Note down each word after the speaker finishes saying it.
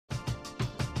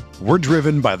We're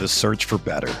driven by the search for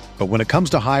better. But when it comes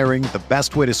to hiring, the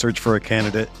best way to search for a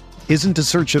candidate isn't to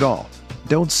search at all.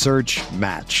 Don't search,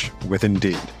 match with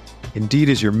Indeed. Indeed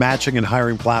is your matching and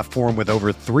hiring platform with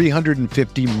over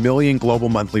 350 million global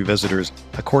monthly visitors,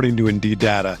 according to Indeed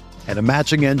data, and a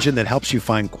matching engine that helps you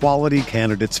find quality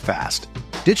candidates fast.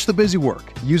 Ditch the busy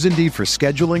work. Use Indeed for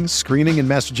scheduling, screening, and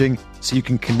messaging so you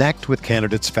can connect with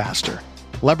candidates faster.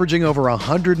 Leveraging over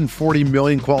 140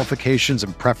 million qualifications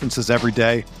and preferences every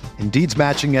day, Indeed's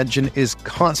matching engine is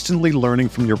constantly learning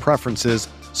from your preferences,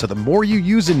 so the more you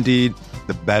use Indeed,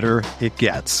 the better it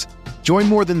gets. Join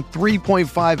more than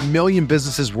 3.5 million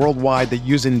businesses worldwide that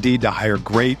use Indeed to hire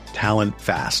great talent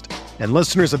fast. And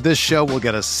listeners of this show will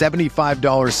get a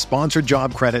 $75 sponsored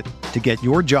job credit to get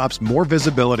your jobs more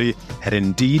visibility at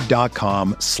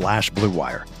Indeed.com/Blue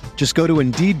Wire. Just go to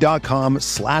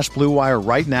Indeed.com/Blue Wire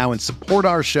right now and support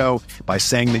our show by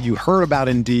saying that you heard about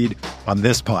Indeed on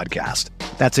this podcast.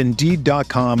 That's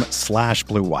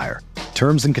Indeed.com/Blue Wire.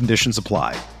 Terms and conditions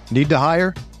apply. Need to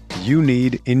hire? You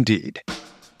need Indeed.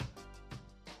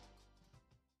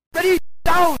 Ready,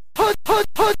 down, put.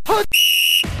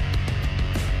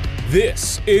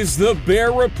 This is the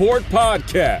Bear Report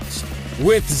Podcast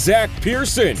with Zach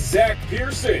Pearson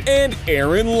and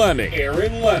Aaron Leming.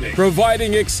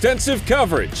 Providing extensive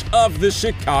coverage of the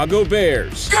Chicago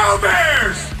Bears. Go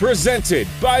Bears! Presented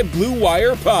by Blue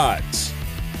Wire Pods.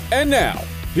 And now,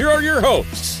 here are your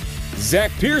hosts,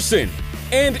 Zach Pearson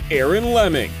and Aaron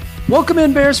Leming. Welcome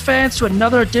in, Bears fans, to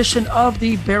another edition of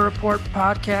the Bear Report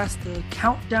Podcast. The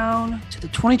countdown to the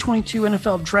 2022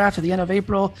 NFL Draft at the end of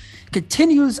April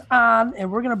continues on, and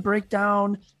we're going to break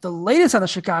down the latest on the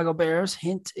Chicago Bears.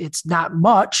 Hint, it's not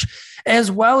much,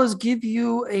 as well as give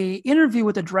you a interview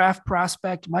with the draft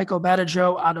prospect, Michael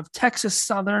Badajoe out of Texas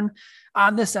Southern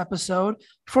on this episode.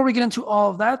 Before we get into all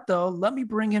of that, though, let me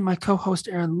bring in my co-host,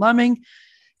 Aaron Leming.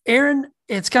 Aaron,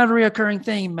 it's kind of a reoccurring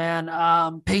thing,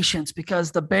 man. Patience,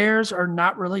 because the Bears are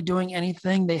not really doing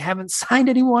anything. They haven't signed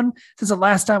anyone since the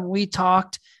last time we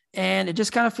talked, and it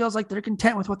just kind of feels like they're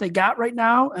content with what they got right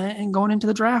now and going into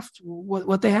the draft,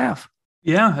 what they have.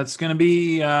 Yeah, it's going to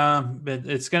be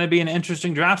an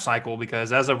interesting draft cycle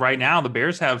because as of right now, the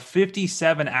Bears have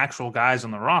 57 actual guys on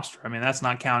the roster. I mean, that's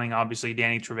not counting obviously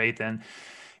Danny Trevathan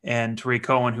and Tariq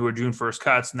Cohen, who are June 1st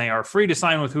cuts, and they are free to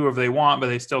sign with whoever they want, but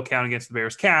they still count against the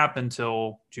Bears cap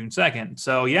until June 2nd.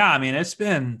 So yeah, I mean, it's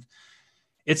been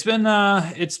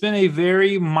a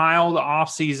very mild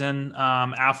offseason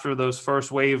after those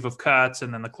first wave of cuts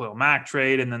and then the Khalil Mack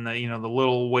trade and then the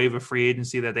little wave of free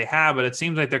agency that they have, but it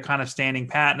seems like they're kind of standing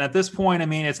pat. And at this point, I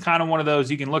mean, it's kind of one of those,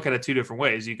 you can look at it two different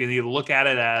ways. You can either look at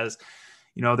it as,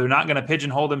 they're not going to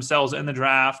pigeonhole themselves in the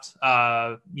draft,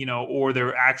 or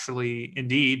they're actually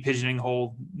indeed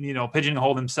pigeonhole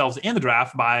themselves in the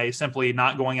draft by simply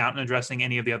not going out and addressing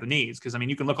any of the other needs. Because, I mean,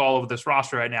 you can look all over this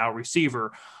roster right now,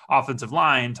 receiver, offensive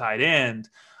line, tight end.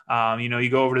 You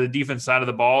go over to the defense side of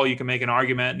the ball, you can make an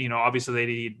argument, obviously they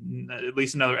need at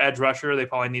least another edge rusher. They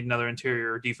probably need another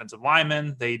interior defensive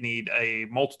lineman. They need a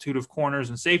multitude of corners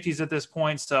and safeties at this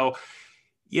point. So,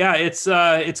 yeah, it's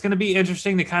going to be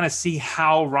interesting to kind of see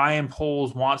how Ryan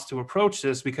Poles wants to approach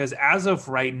this because as of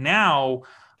right now,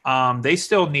 they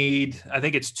still need, I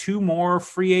think it's 2 more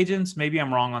free agents. Maybe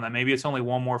I'm wrong on that. Maybe it's only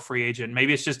 1 more free agent.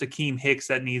 Maybe it's just Akeem Hicks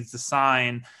that needs to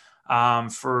sign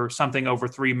for something over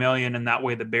 $3 million, and that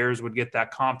way the Bears would get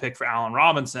that comp pick for Allen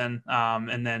Robinson.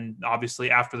 And then obviously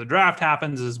after the draft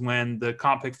happens is when the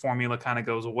comp pick formula kind of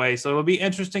goes away. So it'll be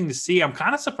interesting to see. I'm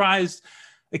kind of surprised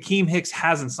Akeem Hicks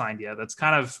hasn't signed yet. That's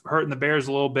kind of hurting the Bears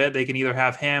a little bit. They can either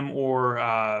have him or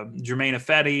Germain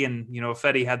Ifedi, and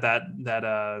Ifedi had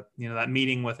that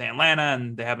meeting with Atlanta,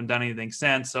 and they haven't done anything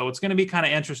since. So it's going to be kind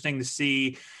of interesting to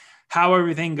see how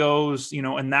everything goes,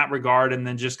 in that regard. And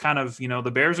then just kind of,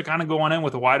 the Bears are kind of going in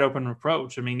with a wide open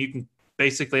approach. I mean,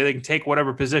 they can take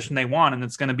whatever position they want, and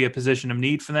it's going to be a position of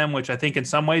need for them, which I think in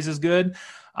some ways is good.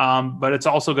 But it's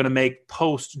also going to make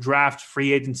post-draft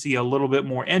free agency a little bit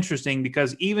more interesting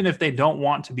because even if they don't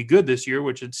want to be good this year,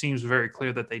 which it seems very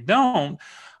clear that they don't,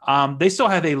 they still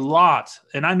have a lot,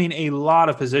 and I mean a lot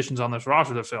of positions on this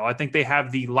roster to fill. I think they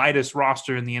have the lightest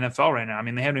roster in the NFL right now. I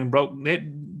mean, they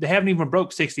haven't even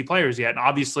broke 60 players yet. And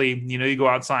obviously, you go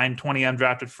out and sign 20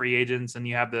 undrafted free agents, and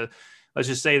you have let's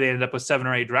just say they ended up with 7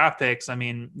 or 8 draft picks. I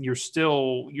mean, you're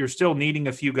still needing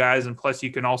a few guys, and plus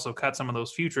you can also cut some of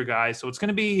those future guys. So it's going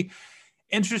to be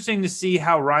interesting to see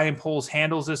how Ryan Poles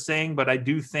handles this thing. But I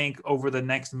do think over the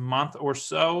next month or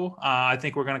so, I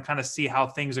think we're going to kind of see how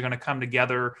things are going to come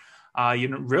together.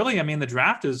 Really, I mean, the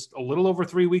draft is a little over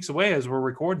 3 weeks away as we're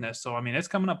recording this. So, I mean, it's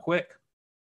coming up quick.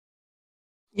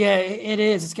 Yeah, it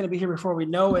is. It's going to be here before we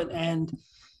know it. And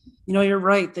You're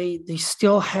right. They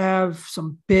still have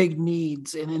some big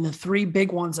needs. And the three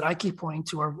big ones that I keep pointing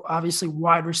to are obviously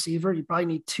wide receiver. You probably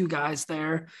need two guys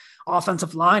there.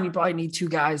 Offensive line, you probably need two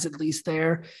guys at least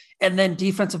there. And then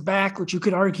defensive back, which you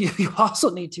could argue you also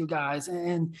need two guys.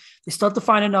 And they still have to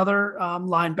find another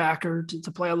linebacker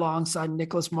to play alongside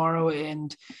Nicholas Morrow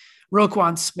and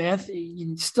Roquan Smith.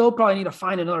 You still probably need to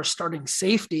find another starting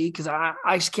safety because I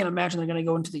just can't imagine they're going to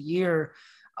go into the year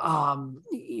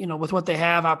with what they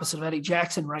have opposite of Eddie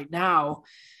Jackson right now.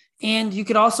 And you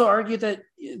could also argue that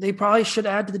they probably should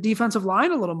add to the defensive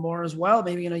line a little more as well,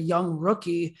 maybe in a young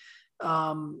rookie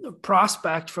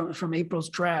prospect from April's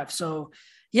draft. So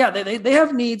yeah, they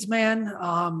have needs, man.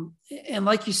 And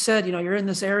like you said, you're in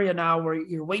this area now where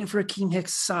you're waiting for Akeem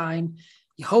Hicks to sign.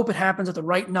 You hope it happens at the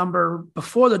right number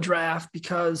before the draft,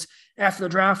 because after the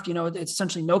draft, it's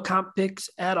essentially no comp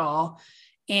picks at all.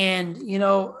 And,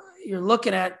 you're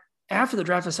looking at after the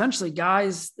draft, essentially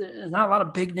guys, there's not a lot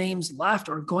of big names left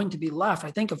or going to be left.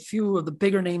 I think a few of the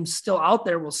bigger names still out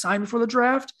there will sign before the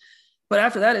draft. But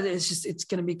after that, it's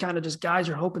going to be kind of just guys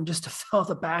you're hoping just to fill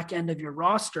the back end of your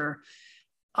roster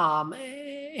and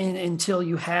until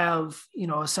you have,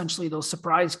 essentially those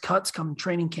surprise cuts come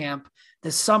training camp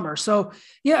this summer. So,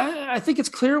 yeah, I think it's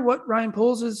clear what Ryan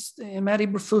Poles' and Matt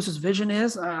Eberflus's vision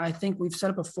is. I think we've said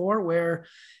it before where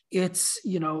it's,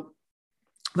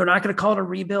 they're not going to call it a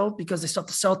rebuild because they still have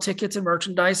to sell tickets and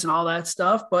merchandise and all that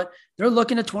stuff, but they're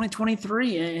looking at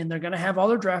 2023 and they're going to have all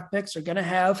their draft picks. They're going to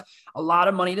have a lot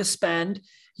of money to spend.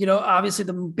 Obviously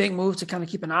the big move to kind of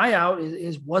keep an eye out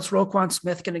is what's Roquan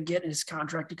Smith going to get in his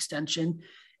contract extension.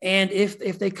 And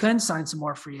if they can sign some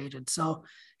more free agents. So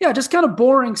yeah, just kind of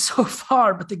boring so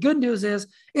far, but the good news is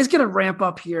it's going to ramp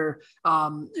up here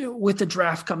with the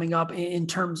draft coming up in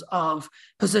terms of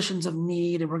positions of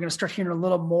need. And we're going to start hearing a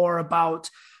little more about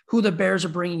who the Bears are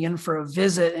bringing in for a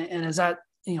visit. And as the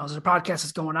podcast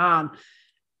is going on,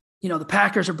 the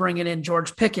Packers are bringing in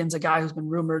George Pickens, a guy who's been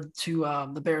rumored to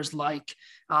the Bears like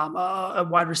a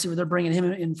wide receiver. They're bringing him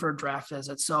in for a draft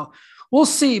visit. So we'll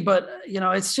see, but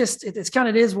it's kind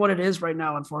of, it is what it is right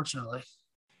now, unfortunately.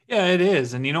 Yeah, it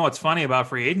is. And what's funny about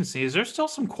free agency is there's still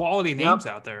some quality names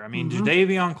out there. I mean,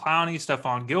 Jadeveon Clowney,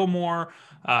 Stephon Gilmore,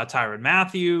 Tyrann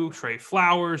Mathieu, Trey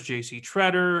Flowers, J.C.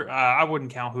 Treader. I wouldn't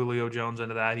count Julio Jones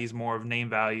into that. He's more of name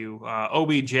value.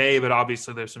 OBJ, but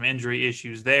obviously there's some injury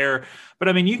issues there. But,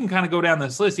 I mean, you can kind of go down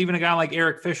this list. Even a guy like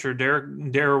Eric Fisher,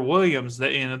 Darrell Williams,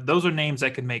 those are names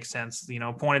that could make sense.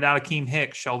 Pointed out Akeem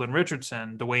Hicks, Sheldon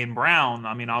Richardson, Dwayne Brown.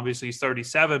 I mean, obviously he's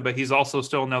 37, but he's also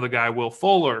still another guy, Will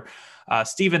Fuller.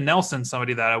 Steven Nelson,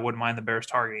 somebody that I wouldn't mind the Bears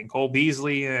targeting. Cole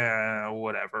Beasley,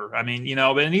 whatever. I mean,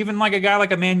 and even like a guy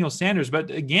like Emmanuel Sanders.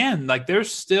 But again, like there's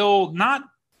still not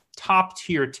top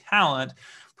tier talent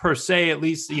per se, at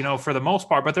least, for the most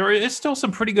part. But there is still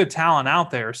some pretty good talent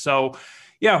out there. So,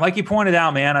 yeah, like you pointed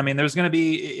out, man, I mean, there's going to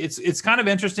be it's kind of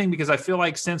interesting because I feel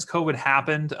like since COVID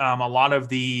happened, a lot of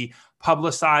the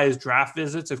publicized draft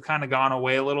visits have kind of gone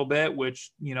away a little bit, which,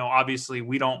 obviously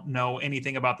we don't know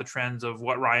anything about the trends of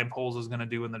what Ryan Poles is going to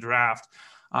do in the draft.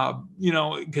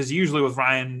 Because usually with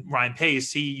Ryan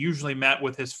Pace, he usually met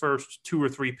with his first 2 or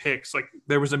 3 picks. Like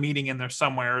there was a meeting in there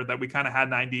somewhere that we kind of had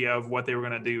an idea of what they were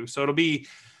going to do. So it'll be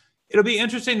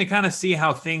interesting to kind of see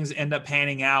how things end up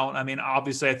panning out. I mean,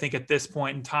 obviously, I think at this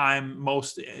point in time,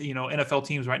 most, NFL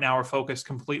teams right now are focused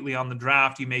completely on the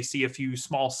draft. You may see a few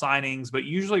small signings, but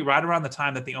usually right around the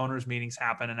time that the owners' meetings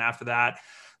happen. And after that,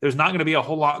 there's not going to be a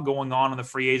whole lot going on the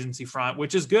free agency front,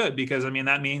 which is good because, I mean,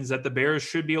 that means that the Bears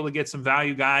should be able to get some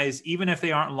value guys, even if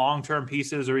they aren't long-term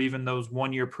pieces or even those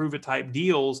one-year prove-it type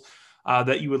deals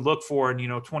that you would look for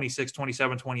in, 26,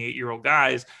 27, 28-year-old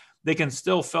guys. They can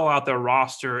still fill out their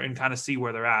roster and kind of see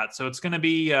where they're at. So it's going to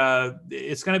be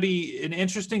an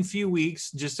interesting few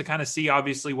weeks just to kind of see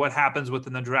obviously what happens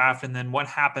within the draft and then what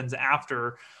happens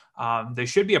after. They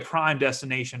should be a prime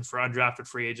destination for undrafted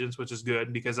free agents, which is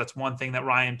good because that's one thing that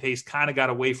Ryan Pace kind of got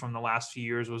away from the last few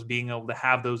years was being able to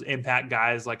have those impact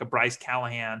guys like a Bryce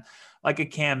Callahan, like a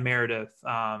Cam Meredith.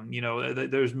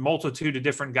 There's multitude of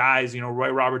different guys,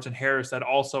 Roy Robertson Harris that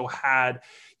also had,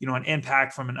 an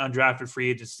impact from an undrafted free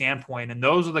agent standpoint. And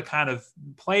those are the kind of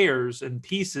players and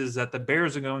pieces that the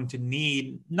Bears are going to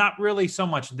need, not really so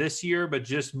much this year, but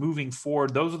just moving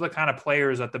forward. Those are the kind of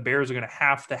players that the Bears are going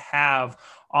to have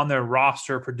on their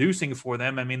roster producing for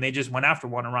them. I mean, they just went after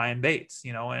one of Ryan Bates,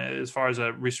 as far as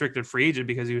a restricted free agent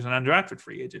because he was an undrafted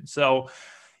free agent. So,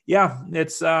 yeah,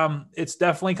 it's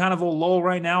definitely kind of a lull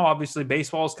right now. Obviously,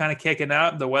 baseball is kind of kicking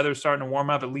up. The weather's starting to warm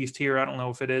up, at least here. I don't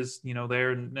know if it is,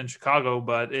 there in Chicago,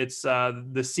 but it's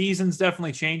the season's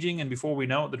definitely changing. And before we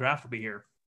know it, the draft will be here.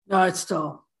 No, it's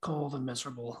still cold and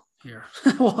miserable here.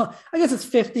 Well, I guess it's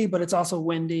 50, but it's also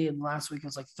windy. And last week it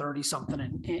was like 30 something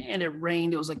and it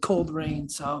rained. It was like cold rain.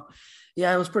 So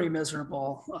yeah, it was pretty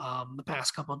miserable the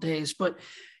past couple of days, but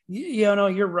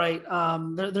you're right.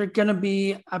 They're going to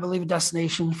be, I believe, a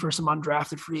destination for some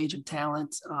undrafted free agent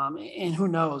talent. And who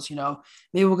knows,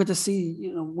 maybe we'll get to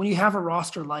see, when you have a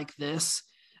roster like this,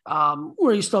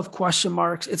 where you still have question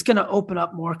marks, it's going to open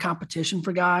up more competition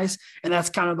for guys. And that's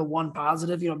kind of the one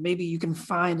positive, maybe you can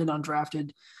find an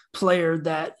undrafted player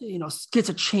that, gets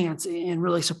a chance and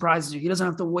really surprises you. He doesn't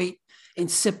have to wait and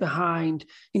sit behind,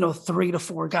 3 to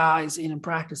 4 guys in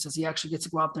practices. He actually gets to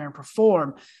go out there and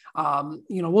perform.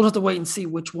 We'll have to wait and see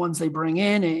which ones they bring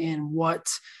in and what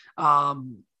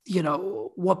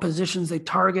positions they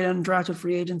target in undrafted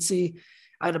free agency.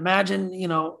 I'd imagine,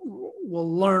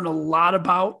 we'll learn a lot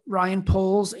about Ryan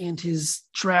Poles and his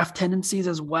draft tendencies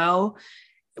as well.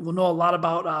 We'll know a lot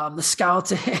about the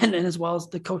scouts and as well as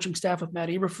the coaching staff with Matt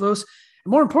Eberflus.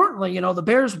 And more importantly, the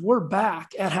Bears were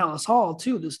back at Hallis Hall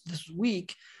too this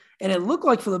week. And it looked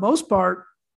like for the most part,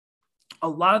 a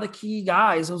lot of the key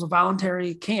guys, it was a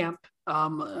voluntary camp,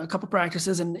 a couple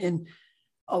practices, and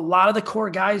a lot of the core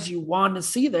guys you wanted to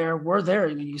see there were there.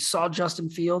 You saw Justin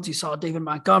Fields, you saw David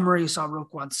Montgomery, you saw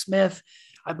Roquan Smith.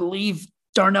 I believe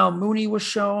Darnell Mooney was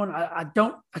shown. I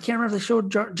can't remember if they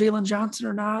showed Jalen Johnson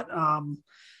or not.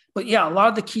 But yeah, a lot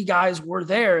of the key guys were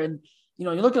there. And, you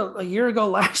look at a year ago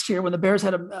last year when the Bears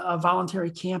had a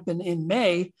voluntary camp in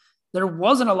May, there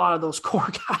wasn't a lot of those core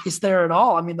guys there at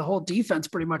all. I mean, the whole defense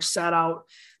pretty much sat out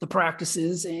the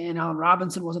practices, and Allen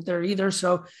Robinson wasn't there either.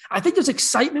 So I think there's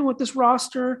excitement with this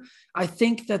roster. I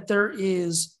think that there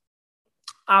is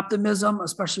optimism,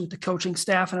 especially with the coaching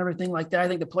staff and everything like that. I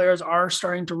think the players are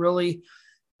starting to really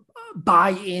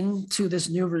buy into this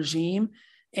new regime.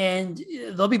 And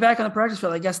they'll be back on the practice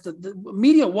field. I guess the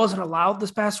media wasn't allowed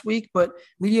this past week, but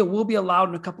media will be allowed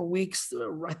in a couple of weeks.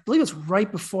 I believe it's right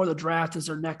before the draft is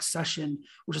their next session,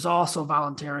 which is also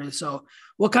voluntary. So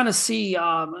we'll kind of see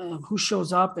who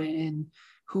shows up and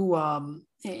who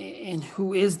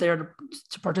is there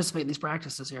to participate in these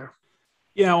practices here.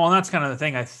 Yeah, well, that's kind of the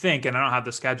thing, I think, and I don't have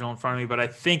the schedule in front of me, but I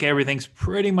think everything's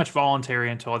pretty much voluntary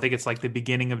until I think it's like the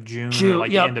beginning of June or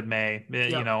like the end of May,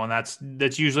 and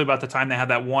that's usually about the time they have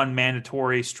that one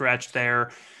mandatory stretch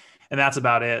there, and that's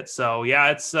about it. So,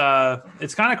 yeah, it's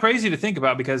kind of crazy to think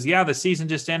about because, yeah, the season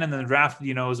just ended and the draft,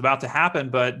 is about to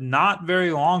happen, but not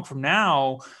very long from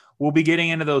now, we'll be getting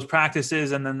into those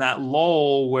practices and then that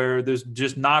lull where there's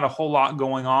just not a whole lot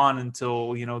going on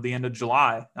until, the end of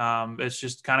July. It's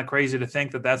just kind of crazy to think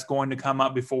that that's going to come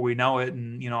up before we know it.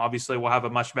 And, obviously we'll have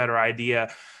a much better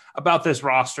idea about this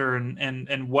roster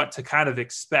and what to kind of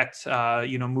expect,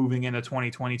 moving into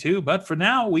 2022. But for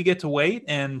now, we get to wait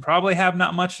and probably have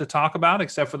not much to talk about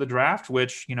except for the draft,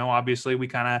 which, obviously we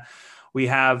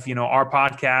have, our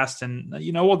podcast and,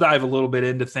 we'll dive a little bit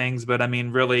into things, but I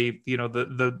mean, really,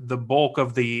 the bulk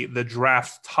of the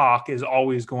draft talk is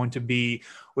always going to be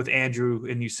with Andrew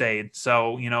and Usaid.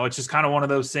 So, it's just kind of one of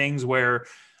those things where,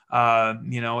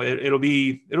 it'll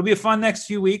be a fun next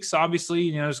few weeks.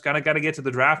 Obviously, just got to get to the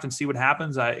draft and see what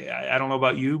happens. I don't know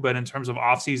about you, but in terms of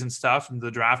off-season stuff, the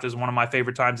draft is one of my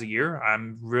favorite times of year.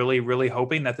 I'm really, really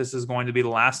hoping that this is going to be the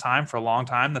last time for a long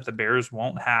time that the Bears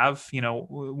won't have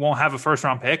a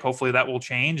first-round pick. Hopefully that will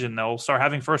change and they'll start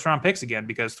having first-round picks again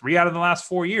because 3 out of the last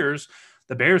 4 years,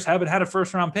 the Bears haven't had a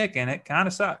first-round pick and it kind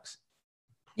of sucks.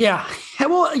 Yeah.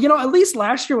 Well, at least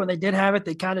last year when they did have it,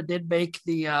 they kind of did make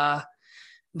the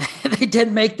they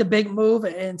did make the big move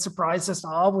and surprised us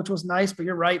all, which was nice. But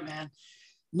you're right, man.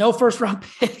 No first round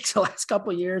picks the last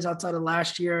couple of years outside of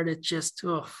last year. And it just,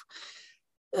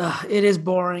 it is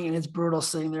boring and it's brutal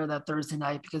sitting there that Thursday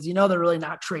night because, they're really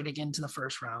not trading into the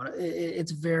first round.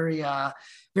 It's very,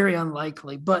 very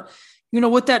unlikely. But,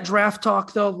 with that draft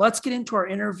talk, though, let's get into our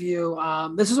interview.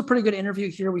 This is a pretty good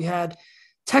interview here. We had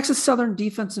Texas Southern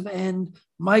defensive end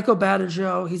Mike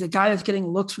Obadijo. He's a guy that's getting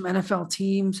looks from NFL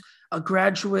teams, a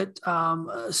graduate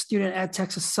student at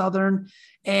Texas Southern,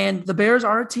 and the Bears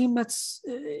are a team that's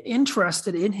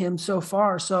interested in him so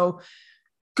far. So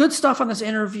good stuff on this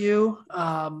interview.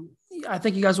 I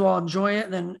think you guys will all enjoy it.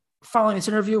 And then following this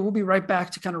interview, we'll be right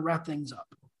back to kind of wrap things up.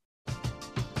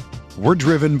 We're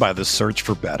driven by the search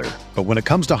for better. But when it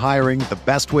comes to hiring, the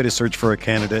best way to search for a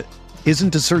candidate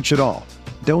isn't to search at all.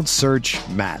 Don't search,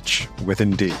 match with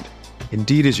Indeed.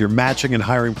 Indeed is your matching and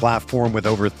hiring platform with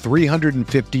over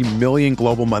 350 million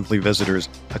global monthly visitors,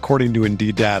 according to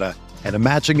Indeed data, and a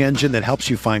matching engine that helps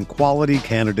you find quality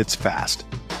candidates fast.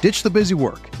 Ditch the busy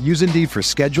work. Use Indeed for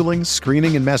scheduling,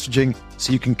 screening, and messaging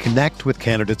so you can connect with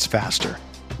candidates faster.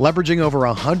 Leveraging over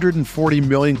 140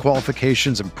 million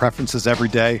qualifications and preferences every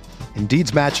day,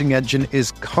 Indeed's matching engine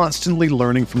is constantly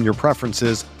learning from your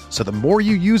preferences, so the more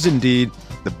you use Indeed,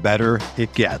 the better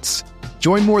it gets.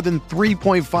 Join more than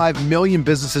 3.5 million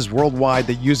businesses worldwide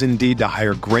that use Indeed to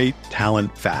hire great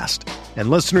talent fast. And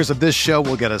listeners of this show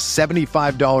will get a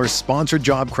 $75 sponsored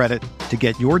job credit to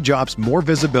get your jobs more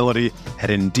visibility at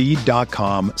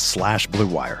Indeed.com/Blue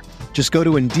Wire. Just go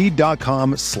to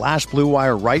Indeed.com/Blue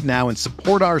Wire right now and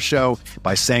support our show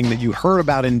by saying that you heard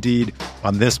about Indeed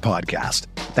on this podcast.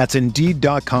 That's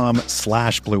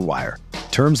Indeed.com/Blue Wire.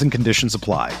 Terms and conditions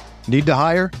apply. Need to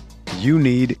hire? You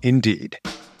need Indeed.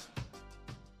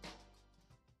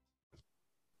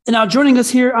 And now joining us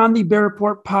here on the Bear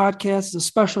Report podcast is a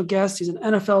special guest. He's an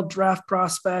NFL draft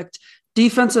prospect,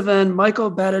 defensive end,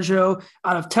 Michael Badajio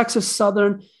out of Texas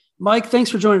Southern. Mike, thanks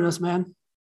for joining us, man.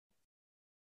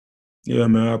 Yeah,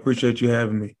 man, I appreciate you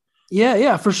having me.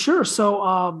 Yeah, for sure.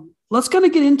 So let's kind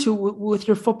of get into with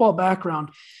your football background.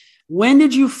 When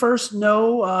did you first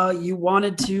know you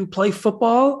wanted to play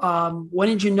football? When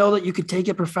did you know that you could take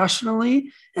it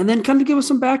professionally? And then kind of give us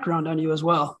some background on you as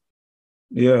well.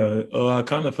 Yeah, I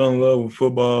kind of fell in love with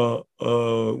football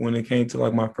when it came to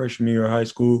like my freshman year of high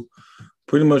school.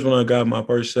 Pretty much when I got my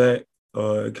first sack,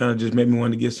 it kind of just made me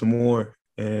want to get some more.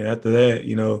 And after that,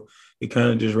 it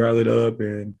kind of just rallied up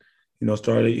and,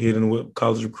 started hitting with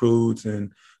college recruits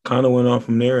and kind of went on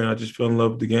from there. And I just fell in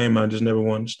love with the game. I just never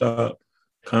wanted to stop.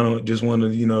 Kind of just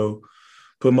wanted to,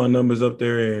 put my numbers up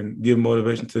there and give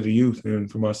motivation to the youth and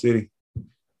for my city.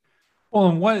 Well,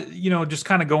 and what, just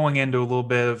kind of going into a little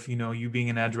bit of, you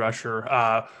being an edge rusher,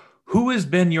 who has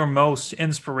been your most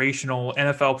inspirational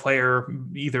NFL player,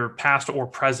 either past or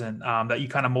present, that you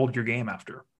kind of mold your game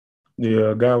after? Yeah,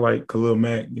 a guy like Khalil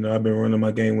Mack, I've been running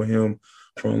my game with him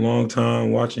for a long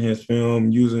time, watching his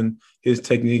film, using his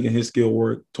technique and his skill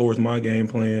work towards my game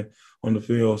plan on the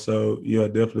field. So, yeah,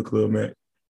 definitely Khalil Mack.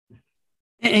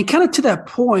 And kind of to that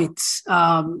point,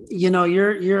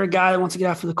 you're a guy that wants to get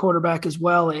after the quarterback as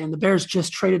well, and the Bears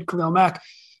just traded Khalil Mack.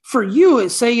 For you,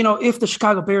 say, if the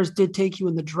Chicago Bears did take you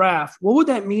in the draft, what would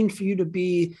that mean for you to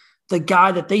be the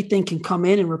guy that they think can come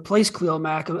in and replace Khalil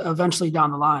Mack eventually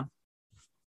down the line?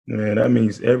 Man, that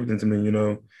means everything to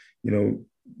me,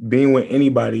 being with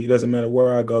anybody, it doesn't matter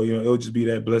where I go, it'll just be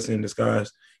that blessing in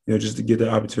disguise, just to get the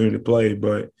opportunity to play.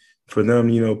 But for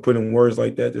them, putting words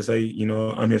like that to say,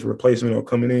 I'm his replacement or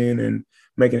coming in and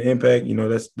making an impact,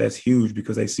 that's huge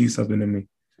because they see something in me.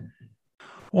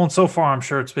 Well, and so far, I'm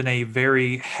sure it's been a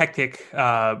very hectic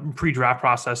pre-draft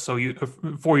process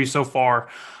for you so far.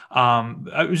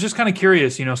 I was just kind of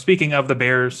curious, speaking of the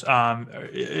Bears,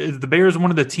 is the Bears one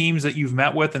of the teams that you've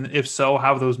met with? And if so,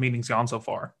 how have those meetings gone so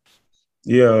far?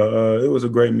 Yeah, it was a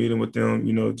great meeting with them,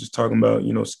 just talking about,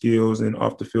 skills and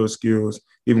off the field skills,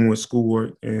 even with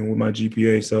schoolwork and with my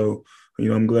GPA. So,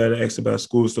 I'm glad I asked about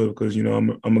school stuff because, I'm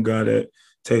a guy that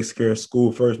takes care of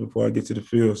school first before I get to the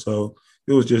field. So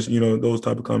it was just, those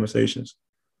type of conversations.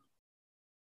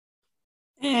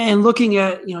 And looking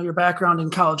at, your background in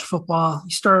college football,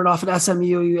 you started off at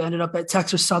SMU, you ended up at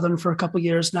Texas Southern for a couple of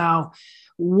years now.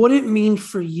 What did it mean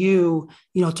for you,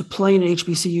 to play in an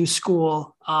HBCU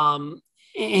school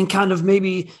and kind of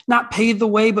maybe not pave the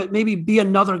way, but maybe be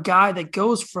another guy that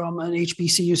goes from an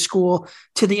HBCU school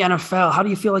to the NFL? How do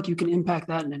you feel like you can impact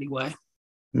that in any way?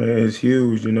 Man, it's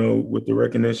huge, with the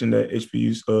recognition that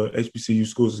HBCU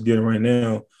schools is getting right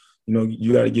now.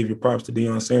 You got to give your props to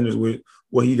Deion Sanders with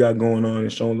what he got going on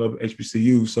and showing love at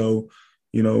HBCU. So,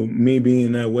 me being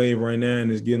in that wave right now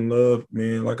and is getting love,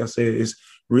 man, like I said, it's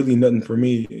really nothing for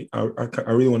me. I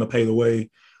really want to pave the way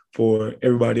for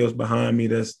everybody else behind me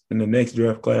that's in the next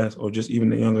draft class or just even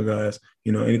the younger guys,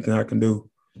 anything I can do.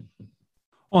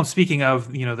 Well, and speaking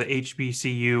of, the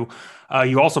HBCU,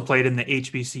 you also played in the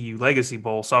HBCU Legacy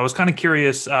Bowl. So I was kind of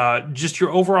curious, just your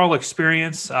overall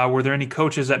experience. Were there any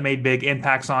coaches that made big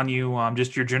impacts on you?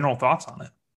 Just your general thoughts on it.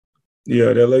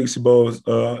 Yeah, that Legacy Bowl,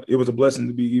 it was a blessing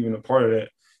to be even a part of that,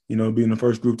 being the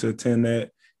first group to attend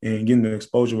that and getting the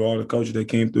exposure with all the coaches that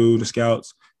came through, the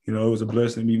scouts. It was a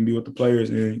blessing to even be with the players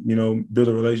and, build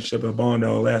a relationship and a bond that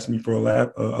will last me for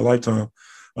a lifetime.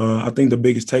 I think the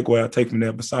biggest takeaway I take from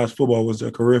that, besides football, was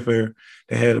the career fair.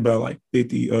 They had about like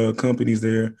 50 companies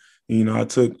there. And, I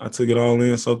took it all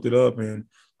in, soaked it up, and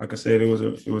like I said, it was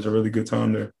a really good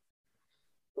time there.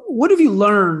 What have you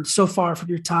learned so far from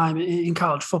your time in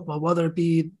college football, whether it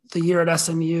be the year at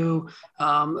SMU,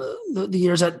 the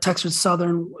years at Texas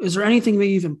Southern? Is there anything that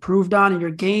you've improved on in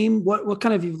your game? What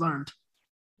kind of you've learned?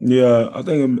 Yeah, I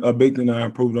think a big thing I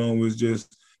improved on was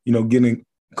just, getting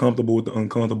comfortable with the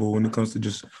uncomfortable when it comes to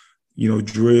just,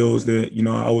 drills that,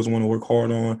 I always want to work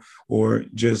hard on, or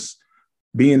just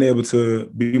being able to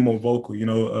be more vocal.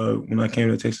 When I came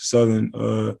to Texas Southern,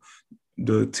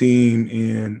 the team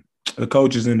and the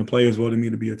coaches and the players voted me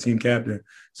to be a team captain.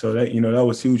 So that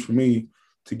was huge for me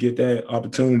to get that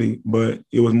opportunity. But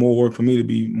it was more work for me to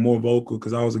be more vocal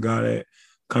because I was a guy that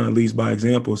kind of leads by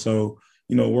example. So,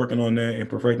 working on that and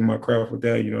perfecting my craft with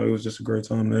that, it was just a great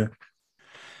time there.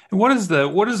 And what is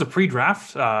the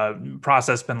pre-draft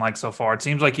process been like so far? It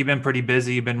seems like you've been pretty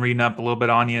busy. You've been reading up a little bit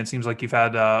on you. It seems like you've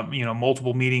had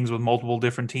multiple meetings with multiple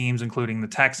different teams, including the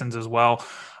Texans as well.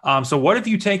 So what have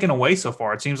you taken away so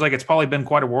far? It seems like it's probably been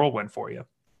quite a whirlwind for you.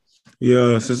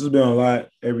 Yeah, since it's been a lot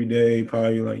every day,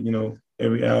 probably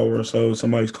every hour or so,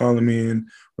 somebody's calling me and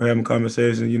we're having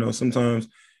conversations. Sometimes,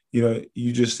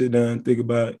 you just sit down and think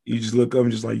about, you just look up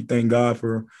and just you thank God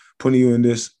for putting you in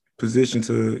this position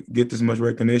to get this much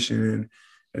recognition. And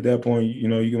at that point, you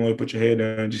can only put your head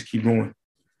down and just keep going.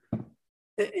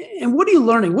 And what are you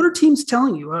learning? What are teams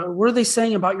telling you? What are they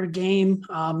saying about your game?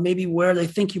 Maybe where they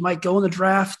think you might go in the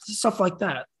draft, stuff like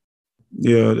that.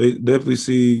 Yeah, they definitely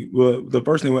see. Well, the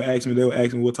first thing they would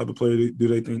ask me what type of player do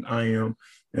they think I am.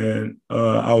 And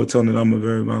I would tell them that I'm a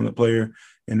very violent player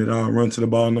and that I'll run to the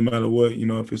ball no matter what.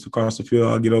 If it's across the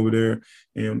field, I'll get over there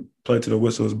and play till the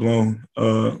whistle is blown.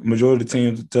 Majority of the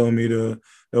teams are telling me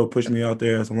they'll push me out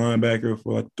there as a linebacker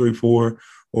for 3-4,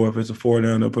 or if it's a 4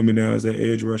 down, they'll put me down as an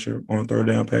edge rusher on third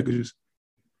down packages.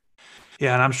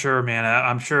 Yeah, and I'm sure,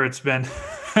 man, it's been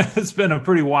it's been a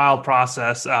pretty wild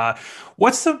process.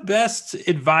 What's the best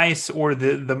advice or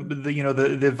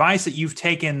the advice that you've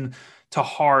taken to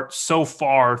heart so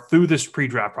far through this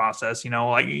pre-draft process?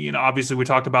 Obviously we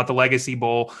talked about the Legacy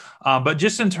Bowl, but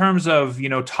just in terms of,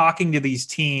 talking to these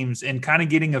teams and kind of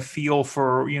getting a feel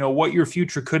for, what your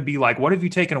future could be like, what have you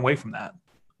taken away from that?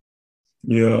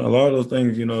 Yeah, a lot of those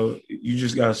things, you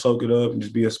just got to soak it up and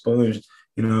just be a sponge,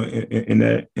 in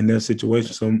that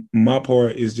situation. So my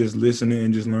part is just listening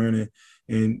and just learning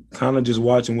and kind of just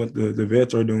watching what the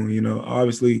vets are doing.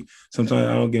 Obviously sometimes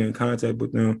I don't get in contact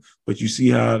with them, but you see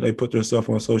how they put their stuff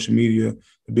on social media,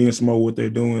 being smart with what they're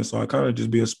doing. So I kind of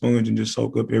just be a sponge and just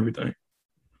soak up everything.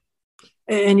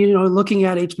 And, looking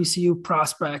at HBCU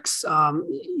prospects,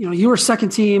 you were second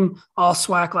team all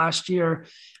SWAC last year.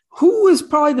 Who is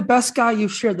probably the best guy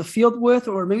you've shared the field with,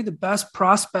 or maybe the best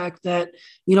prospect that,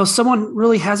 someone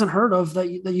really hasn't heard of that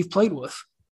you've played with?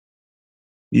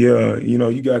 Yeah,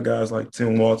 you got guys like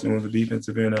Tim Walton, who's a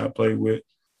defensive end that I played with.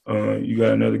 You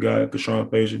got another guy, Kashawn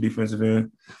Frazier, defensive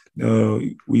end.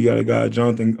 We got a guy,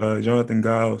 Jonathan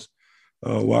Giles,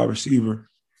 wide receiver,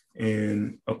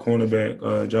 and a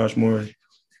cornerback, Josh Murray.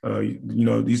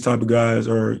 These type of guys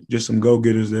are just some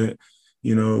go-getters that,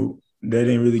 they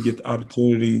didn't really get the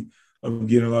opportunity of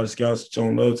getting a lot of scouts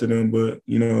showing love to them. But,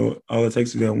 all it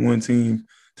takes is that one team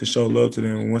to show love to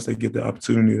them. And once they get the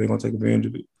opportunity, they're going to take advantage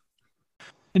of it.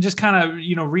 And just kind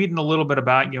of, reading a little bit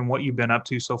about you and what you've been up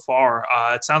to so far,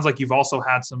 it sounds like you've also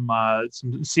had some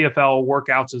CFL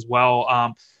workouts as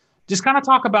well. Just kind of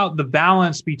talk about the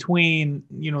balance between,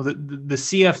 the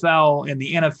CFL and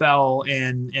the NFL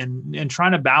and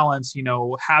trying to balance,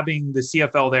 having the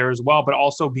CFL there as well, but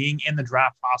also being in the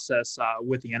draft process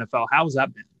with the NFL. How has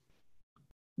that been?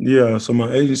 Yeah, so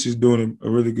my agency's doing a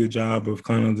really good job of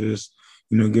kind of just,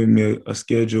 giving me a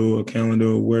schedule, a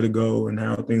calendar, where to go and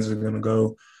how things are going to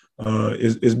go.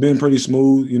 It's been pretty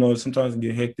smooth. Sometimes it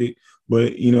get hectic,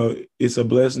 but, it's a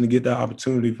blessing to get that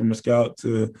opportunity from a scout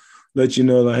to let you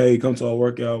know, hey, come to our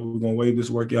workout. We're going to waive this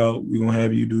workout. We're going to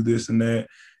have you do this and that.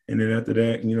 And then after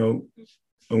that,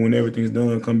 when everything's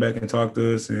done, come back and talk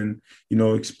to us and,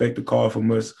 expect a call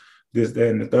from us, this, that,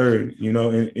 and the third,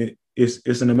 and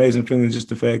it's an amazing feeling, just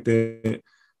the fact that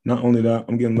not only that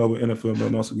I'm getting love with NFL, but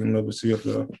I'm also getting love with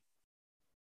CFL.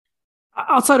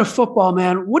 Outside of football,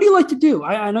 man, what do you like to do?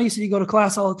 I know you said you go to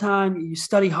class all the time, you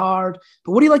study hard,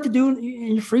 but what do you like to do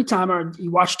in your free time? Or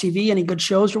you watch TV? Any good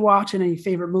shows you're watching? Any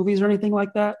favorite movies or anything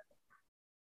like that?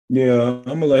 Yeah,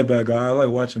 I'm a laid-back guy. I like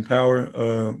watching Power.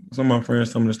 Some of my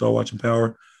friends told me to start watching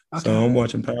Power. Okay. So I'm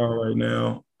watching Power right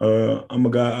now. I'm a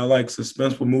guy, I like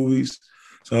suspenseful movies.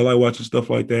 So I like watching stuff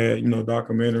like that,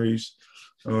 documentaries.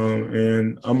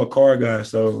 And I'm a car guy,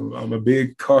 so I'm a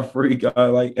big car freak. I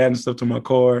like adding stuff to my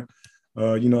car.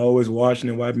 Always washing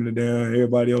and wiping it down.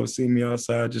 Everybody always see me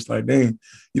outside just like, dang,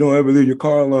 you don't ever leave your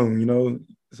car alone,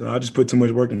 So I just put too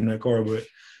much work in that car, but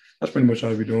that's pretty much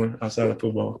all I be doing outside of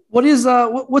football.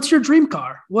 What's your dream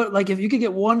car? If you could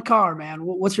get one car, man,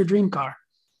 what's your dream car?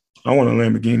 I want a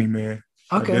Lamborghini, man.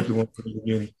 Okay. I definitely want a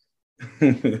Lamborghini.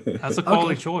 That's a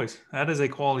quality choice. That is a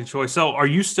quality choice. So are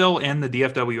you still in the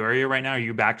DFW area right now? Are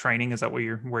you back training? Is that where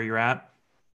you're at?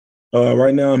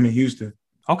 Right now I'm in Houston.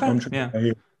 Okay. I'm training right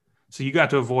here. So you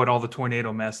got to avoid all the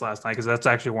tornado mess last night, because that's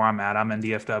actually where I'm at. I'm in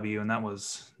DFW, and that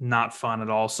was not fun at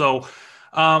all. So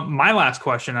my last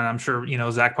question, and I'm sure,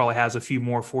 Zach probably has a few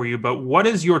more for you, but what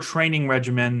does your training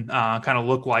regimen kind of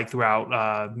look like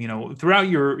throughout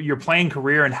your playing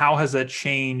career, and how has that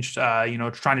changed,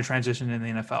 trying to transition in the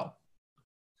NFL?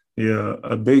 Yeah,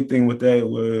 a big thing with that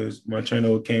was my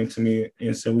trainer came to me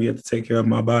and said we had to take care of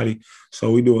my body.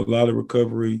 So we do a lot of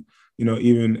recovery.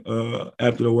 Even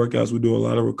after the workouts, we do a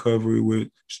lot of recovery with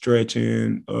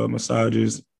stretching,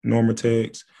 massages,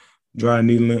 Normatex, dry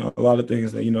needling, a lot of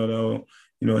things that, that'll,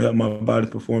 help my body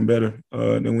perform better.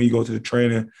 Then when you go to the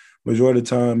training, majority of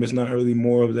the time, it's not really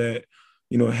more of that,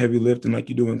 heavy lifting like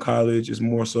you do in college. It's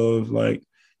more so of like,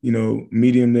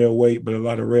 medium their weight, but a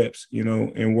lot of reps,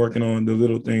 and working on the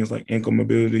little things like ankle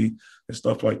mobility and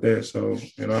stuff like that. So,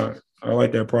 I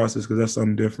like that process because that's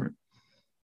something different.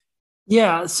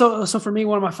 Yeah. So for me,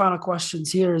 one of my final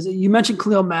questions here is, you mentioned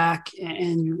Khalil Mack,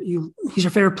 and he's your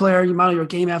favorite player. You model your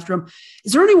game after him.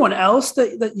 Is there anyone else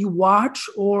that you watch,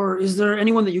 or is there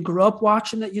anyone that you grew up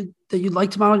watching that you'd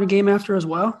like to model your game after as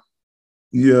well?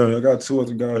 Yeah, I got two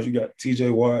other guys. You got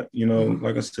TJ Watt.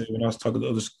 Like I said, when I was talking to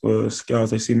other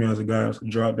scouts, they see me as a guy who can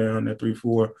drop down at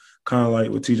 3-4, kind of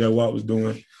like what TJ Watt was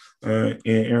doing. And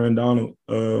Aaron Donald,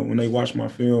 when they watched my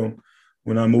film,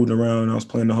 when I moved around, I was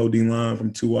playing the whole D line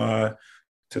from 2-eye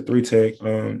to 3-tech.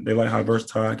 They like how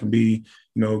versatile I can be,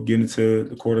 getting to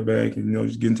the quarterback and,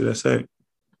 just getting to that sack.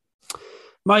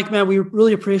 Mike, man, we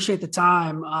really appreciate the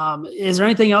time. Is there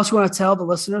anything else you want to tell the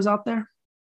listeners out there?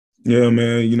 Yeah,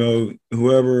 man,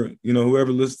 whoever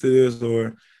listens to this,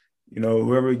 or,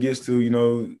 whoever it gets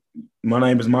to, my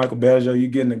name is Michael Badger.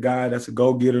 You're getting a guy that's a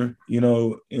go-getter,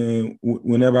 and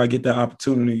whenever I get that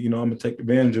opportunity, I'm going to take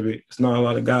advantage of it. It's not a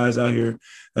lot of guys out here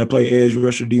that play edge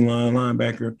rusher, D-line,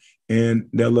 linebacker, and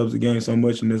that loves the game so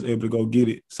much and is able to go get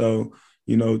it. So,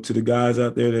 to the guys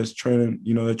out there that's training,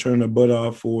 they're training their butt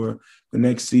off for the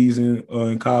next season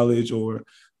in college or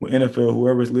with NFL,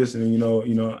 whoever's listening,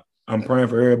 I'm praying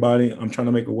for everybody. I'm trying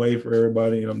to make a way for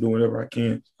everybody, and I'm doing whatever I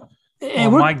can.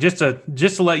 Well, Mike, just to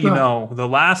let you know, the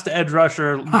last edge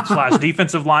rusher /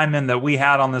 defensive lineman that we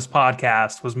had on this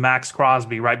podcast was Max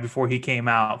Crosby right before he came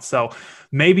out. So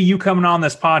maybe you coming on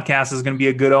this podcast is going to be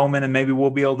a good omen, and maybe we'll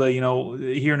be able to,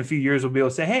 here in a few years, we'll be able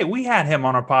to say, hey, we had him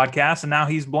on our podcast, and now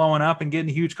he's blowing up and getting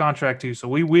a huge contract too. So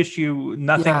we wish you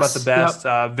nothing but the best.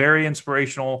 Yep. Very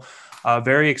inspirational,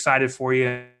 very excited for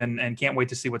you, and can't wait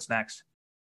to see what's next.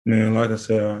 Man, like I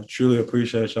said, I truly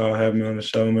appreciate y'all having me on the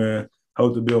show, man.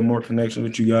 Hope to build more connection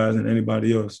with you guys and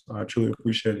anybody else. I truly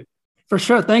appreciate it. For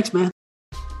sure. Thanks, man.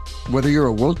 Whether you're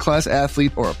a world-class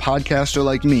athlete or a podcaster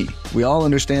like me, we all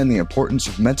understand the importance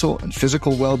of mental and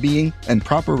physical well-being and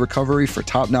proper recovery for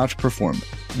top-notch performance.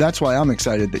 That's why I'm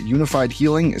excited that Unified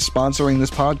Healing is sponsoring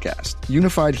this podcast.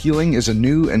 Unified Healing is a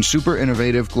new and super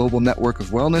innovative global network of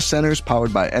wellness centers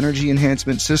powered by Energy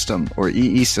Enhancement System, or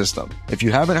EE System. If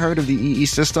you haven't heard of the EE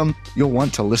System, you'll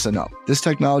want to listen up. This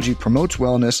technology promotes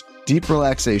wellness, deep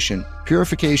relaxation,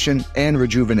 purification, and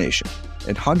rejuvenation.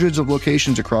 In hundreds of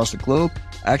locations across the globe,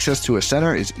 access to a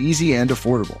center is easy and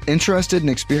affordable. Interested in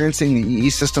experiencing the EE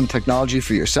System technology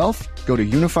for yourself? Go to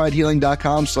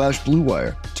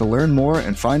unifydhealing.com/bluewire to learn more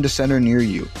and find a center near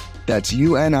you. That's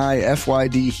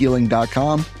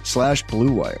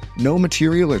unifydhealing.com/bluewire. No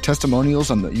material or testimonials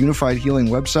on the Unified Healing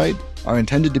website are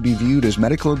intended to be viewed as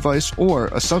medical advice or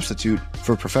a substitute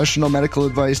for professional medical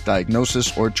advice,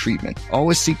 diagnosis, or treatment.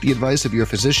 Always seek the advice of your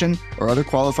physician or other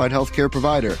qualified healthcare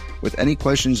provider with any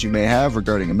questions you may have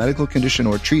regarding a medical condition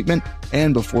or treatment,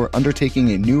 and before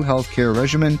undertaking a new healthcare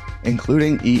regimen,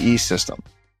 including EE System.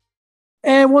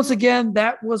 And once again,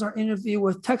 that was our interview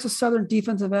with Texas Southern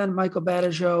defensive end Michael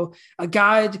Badajoe, a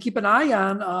guy to keep an eye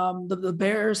on. The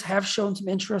Bears have shown some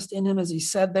interest in him, as he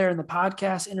said there in the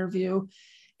podcast interview.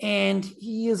 And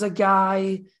he is a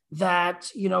guy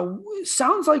that,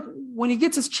 sounds like when he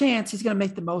gets his chance, he's going to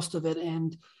make the most of it.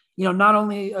 And, not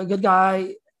only a good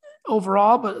guy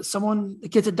overall, but someone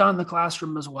that gets it done in the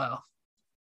classroom as well.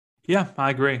 Yeah, I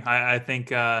agree. I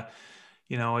think,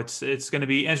 it's going to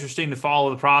be interesting to follow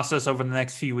the process over the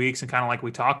next few weeks. And kind of like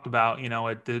we talked about,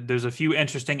 there's a few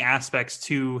interesting aspects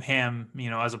to him,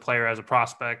 as a player, as a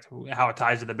prospect, how it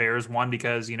ties to the Bears. One,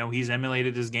 because, he's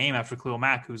emulated his game after Khalil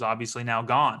Mack, who's obviously now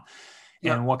gone.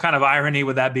 Yeah. And what kind of irony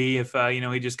would that be if,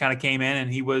 he just kind of came in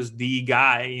and he was the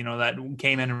guy, that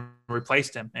came in and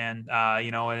replaced him. And,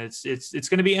 and it's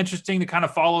going to be interesting to kind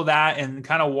of follow that and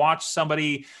kind of watch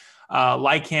somebody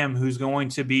like him, who's going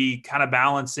to be kind of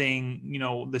balancing,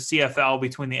 the CFL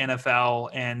between the NFL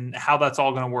and how that's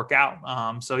all going to work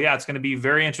out. So yeah, it's going to be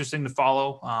very interesting to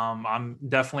follow. I'm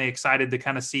definitely excited to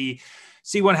kind of see,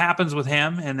 see what happens with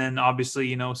him. And then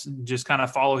obviously, just kind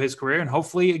of follow his career. And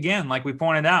hopefully, again, like we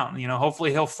pointed out,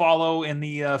 hopefully he'll follow in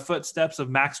the footsteps of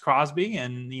Max Crosby,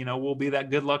 and, we'll be that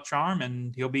good luck charm,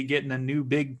 and he'll be getting a new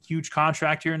big, huge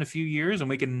contract here in a few years, and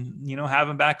we can, have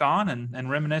him back on and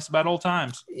reminisce about old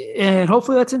times. And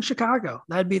hopefully that's in Chicago.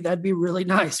 That'd be really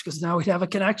nice, because now we'd have a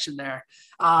connection there.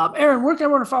 Aaron, where can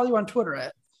everyone follow you on Twitter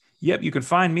at? Yep, you can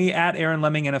find me at Aaron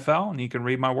Leming NFL, and you can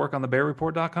read my work on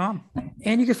thebearreport.com.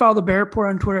 And you can follow the Bear Report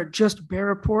on Twitter at just Bear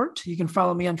Report. You can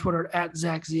follow me on Twitter at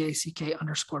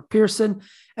ZachZack_Pearson.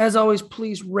 As always,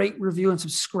 please rate, review, and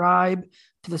subscribe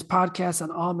to this podcast on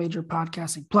all major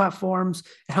podcasting platforms.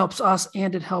 It helps us,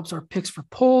 and it helps our Picks for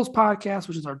Polls podcast,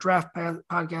 which is our draft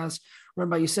podcast run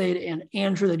by Usaid and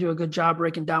Andrew. They do a good job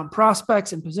breaking down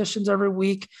prospects and positions every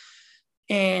week.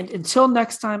 And until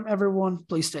next time, everyone,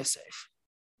 please stay safe.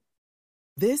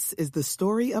 This is the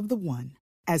story of the one.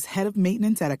 As head of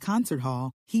maintenance at a concert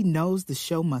hall, he knows the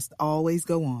show must always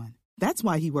go on. That's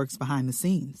why he works behind the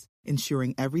scenes,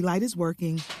 ensuring every light is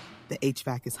working, the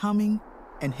HVAC is humming,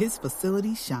 and his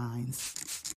facility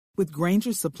shines. With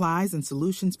Grainger's supplies and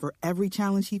solutions for every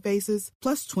challenge he faces,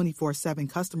 plus 24/7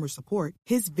 customer support,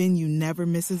 his venue never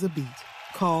misses a beat.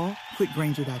 Call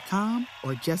quickgrainger.com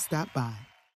or just stop by.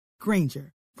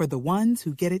 Grainger, for the ones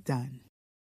who get it done.